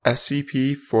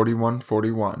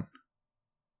SCP-4141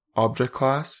 Object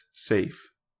Class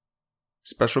Safe.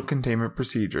 Special Containment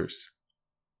Procedures.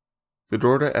 The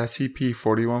door to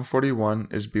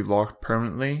SCP-4141 is to be locked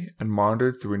permanently and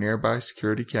monitored through a nearby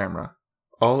security camera.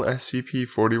 All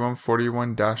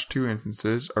SCP-4141-2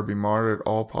 instances are to be monitored at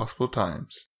all possible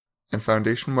times, and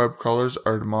Foundation web crawlers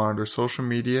are to monitor social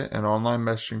media and online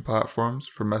messaging platforms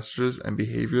for messages and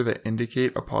behavior that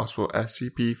indicate a possible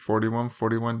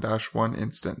SCP-4141-1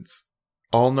 instance.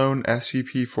 All known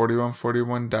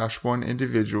SCP-4141-1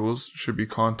 individuals should be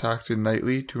contacted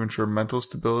nightly to ensure mental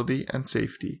stability and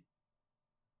safety.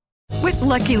 With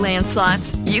Lucky Land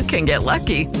Slots, you can get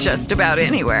lucky just about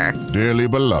anywhere. Dearly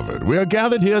beloved, we are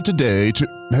gathered here today to...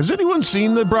 Has anyone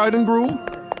seen the bride and groom?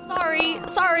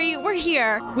 Sorry, we're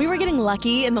here. We were getting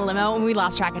lucky in the limo and we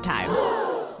lost track of time.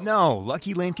 No,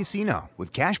 Lucky Land Casino,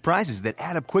 with cash prizes that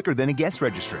add up quicker than a guest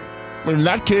registry. In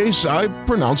that case, I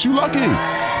pronounce you lucky.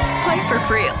 Play for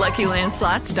free at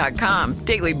LuckyLandSlots.com.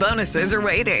 Daily bonuses are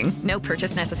waiting. No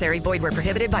purchase necessary. Void where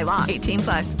prohibited by law.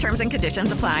 18+. Terms and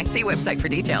conditions apply. See website for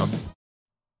details.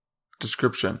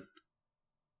 Description: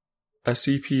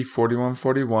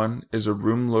 SCP-4141 is a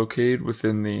room located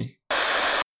within the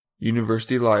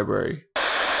University Library,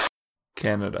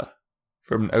 Canada.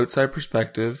 From an outside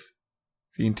perspective,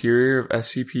 the interior of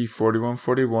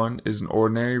SCP-4141 is an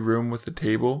ordinary room with a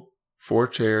table, 4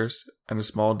 chairs, and a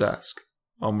small desk,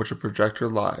 on which a projector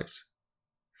lies.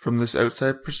 From this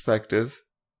outside perspective,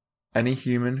 any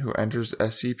human who enters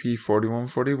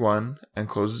SCP-4141 and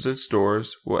closes its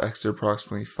doors will exit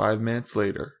approximately 5 minutes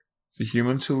later. The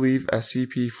humans who leave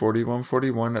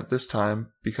SCP-4141 at this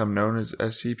time become known as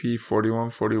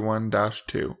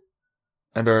SCP-4141-2,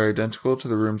 and are identical to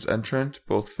the room's entrant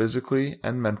both physically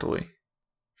and mentally.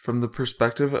 From the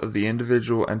perspective of the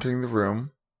individual entering the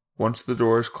room, once the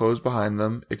door is closed behind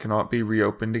them, it cannot be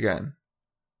reopened again.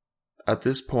 At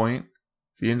this point,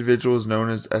 the individual is known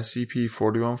as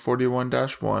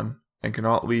SCP-4141-1 and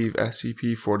cannot leave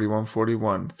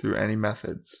SCP-4141 through any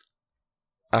methods.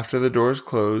 After the door is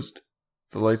closed,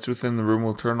 the lights within the room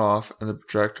will turn off and the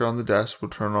projector on the desk will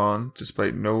turn on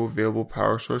despite no available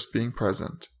power source being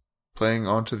present, playing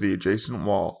onto the adjacent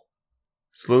wall.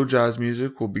 Slow jazz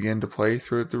music will begin to play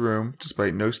throughout the room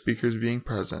despite no speakers being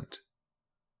present,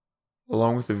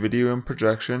 along with a video and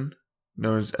projection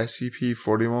known as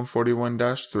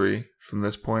SCP-4141-3 from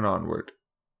this point onward.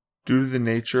 Due to the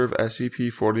nature of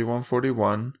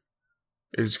SCP-4141,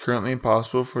 it is currently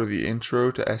impossible for the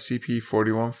intro to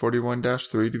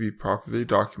SCP-4141-3 to be properly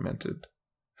documented.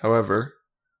 However,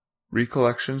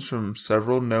 recollections from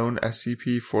several known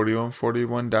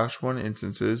SCP-4141-1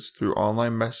 instances through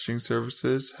online messaging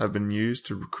services have been used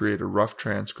to create a rough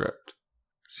transcript.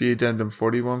 See Addendum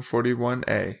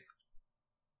 4141-A.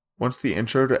 Once the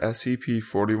intro to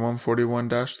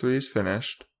SCP-4141-3 is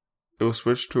finished, it will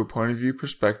switch to a point-of-view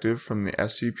perspective from the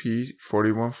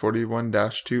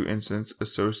SCP-4141-2 instance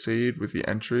associated with the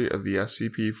entry of the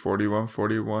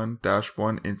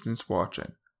SCP-4141-1 instance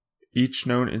watching. Each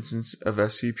known instance of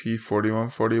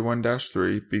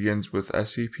SCP-4141-3 begins with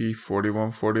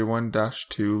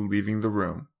SCP-4141-2 leaving the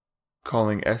room,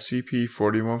 calling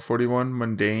SCP-4141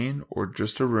 mundane or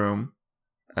just a room,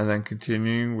 and then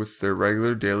continuing with their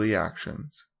regular daily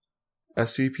actions.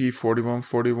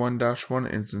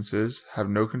 SCP-4141-1 instances have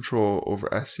no control over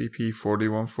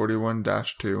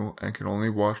SCP-4141-2 and can only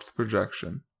watch the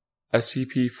projection.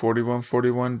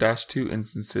 SCP-4141-2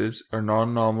 instances are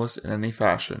non-anomalous in any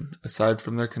fashion, aside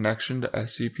from their connection to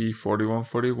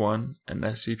SCP-4141 and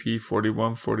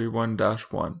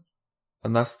SCP-4141-1.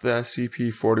 Unless the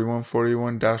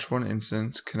SCP-4141-1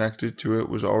 instance connected to it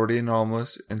was already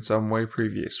anomalous in some way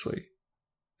previously.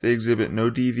 They exhibit no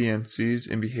deviancies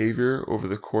in behavior over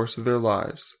the course of their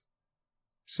lives,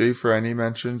 save for any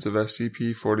mentions of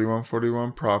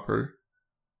SCP-4141 proper,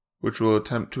 which we'll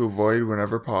attempt to avoid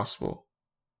whenever possible.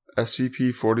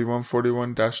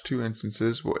 SCP-4141-2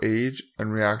 instances will age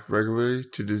and react regularly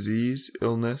to disease,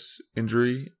 illness,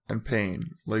 injury, and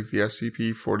pain, like the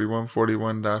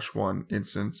SCP-4141-1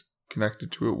 instance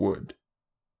connected to it would,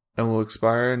 and will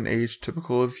expire at an age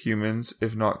typical of humans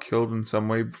if not killed in some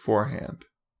way beforehand.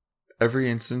 Every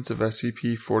instance of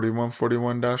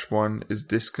SCP-4141-1 is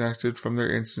disconnected from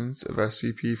their instance of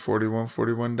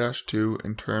SCP-4141-2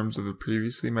 in terms of the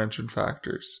previously mentioned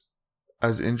factors,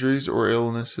 as injuries or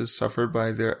illnesses suffered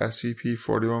by their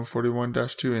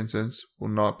SCP-4141-2 instance will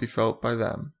not be felt by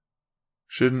them.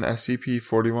 Should an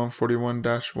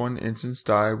SCP-4141-1 instance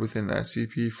die within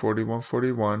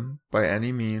SCP-4141 by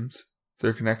any means,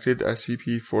 their connected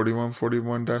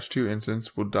SCP-4141-2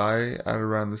 instance will die at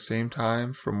around the same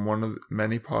time from one of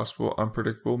many possible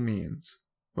unpredictable means.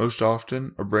 most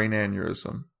often a brain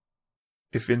aneurysm.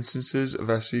 If instances of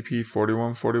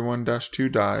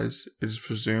SCP-4141-2 dies, it is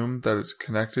presumed that its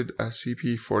connected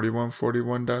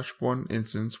SCP-4141-1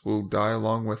 instance will die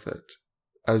along with it.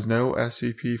 As no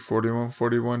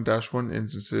SCP-4141-1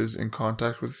 instances in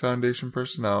contact with Foundation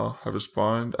personnel have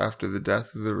responded after the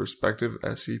death of the respective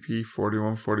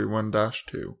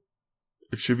SCP-4141-2.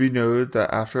 It should be noted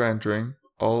that after entering,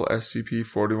 all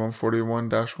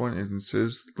SCP-4141-1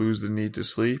 instances lose the need to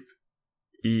sleep,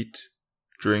 eat,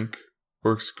 drink,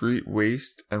 or excrete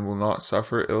waste and will not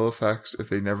suffer ill effects if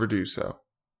they never do so.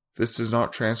 This does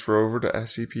not transfer over to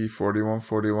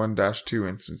SCP-4141-2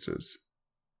 instances.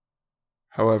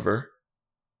 However,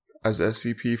 as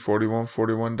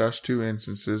SCP-4141-2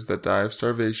 instances that die of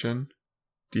starvation,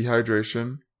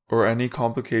 dehydration, or any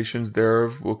complications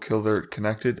thereof will kill their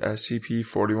connected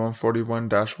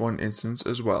SCP-4141-1 instance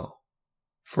as well.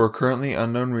 For a currently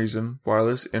unknown reason,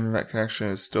 wireless internet connection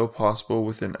is still possible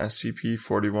within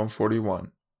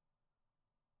SCP-4141,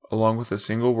 along with a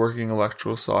single working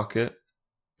electrical socket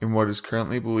in what is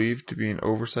currently believed to be an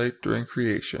oversight during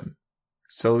creation.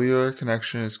 Cellular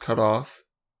connection is cut off,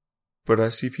 but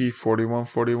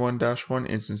SCP-4141-1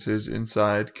 instances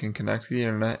inside can connect the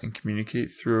internet and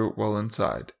communicate through it while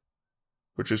inside,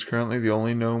 which is currently the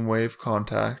only known way of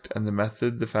contact and the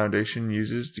method the Foundation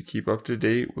uses to keep up to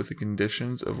date with the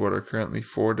conditions of what are currently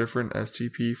 4 different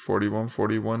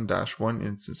SCP-4141-1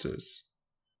 instances.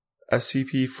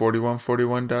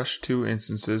 SCP-4141-2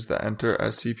 instances that enter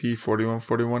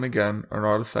SCP-4141 again are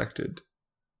not affected,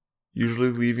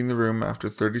 usually leaving the room after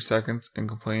 30 seconds and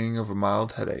complaining of a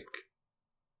mild headache.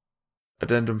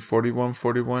 Addendum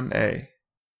 4141-A.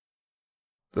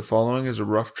 The following is a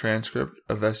rough transcript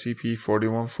of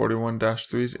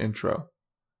SCP-4141-3's intro,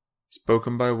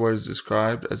 spoken by what is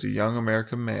described as a young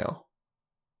American male.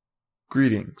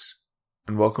 Greetings,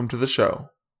 and welcome to the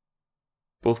show.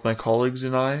 Both my colleagues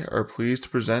and I are pleased to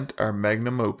present our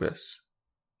magnum opus,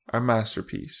 our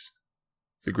masterpiece,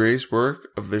 the greatest work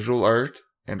of visual art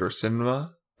and or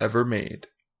cinema ever made.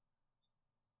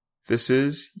 This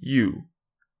is You,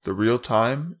 the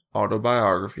Real-Time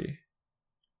Autobiography.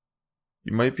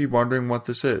 You might be wondering what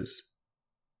this is.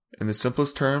 In the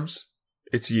simplest terms,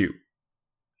 it's you.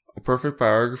 A perfect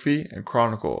biography and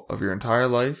chronicle of your entire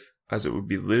life as it would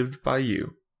be lived by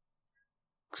you.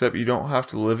 Except you don't have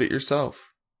to live it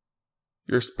yourself.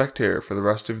 You're a spectator for the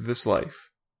rest of this life,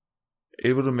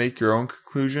 able to make your own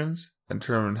conclusions and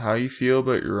determine how you feel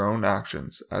about your own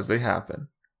actions as they happen.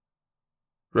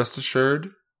 Rest assured,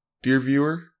 dear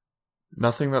viewer,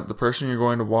 nothing that the person you're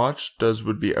going to watch does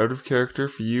would be out of character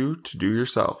for you to do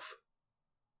yourself.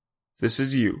 This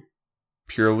is you,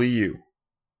 purely you,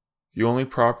 the only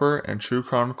proper and true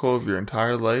chronicle of your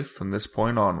entire life from this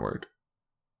point onward.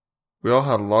 We all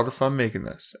had a lot of fun making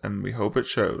this, and we hope it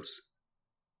shows.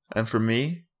 And for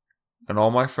me, and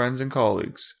all my friends and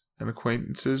colleagues, and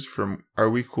acquaintances from Are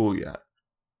We Cool Yet?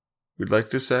 We'd like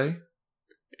to say,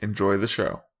 enjoy the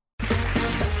show.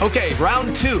 Okay,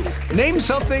 round 2. Name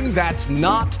something that's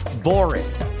not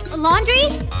boring. A laundry?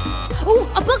 Ooh,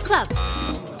 a book club.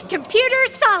 Computer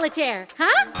solitaire,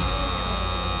 huh?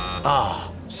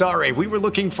 Ah, oh, sorry, we were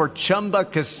looking for Chumba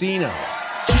Casino.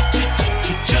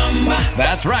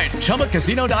 That's right,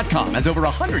 ChumbaCasino.com has over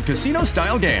 100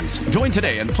 casino-style games. Join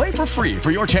today and play for free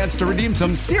for your chance to redeem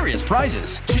some serious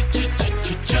prizes.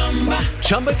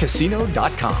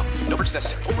 ChumbaCasino.com. No purchase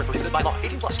necessary. Void where prohibited by law.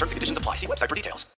 18+ terms and conditions apply. See website for details.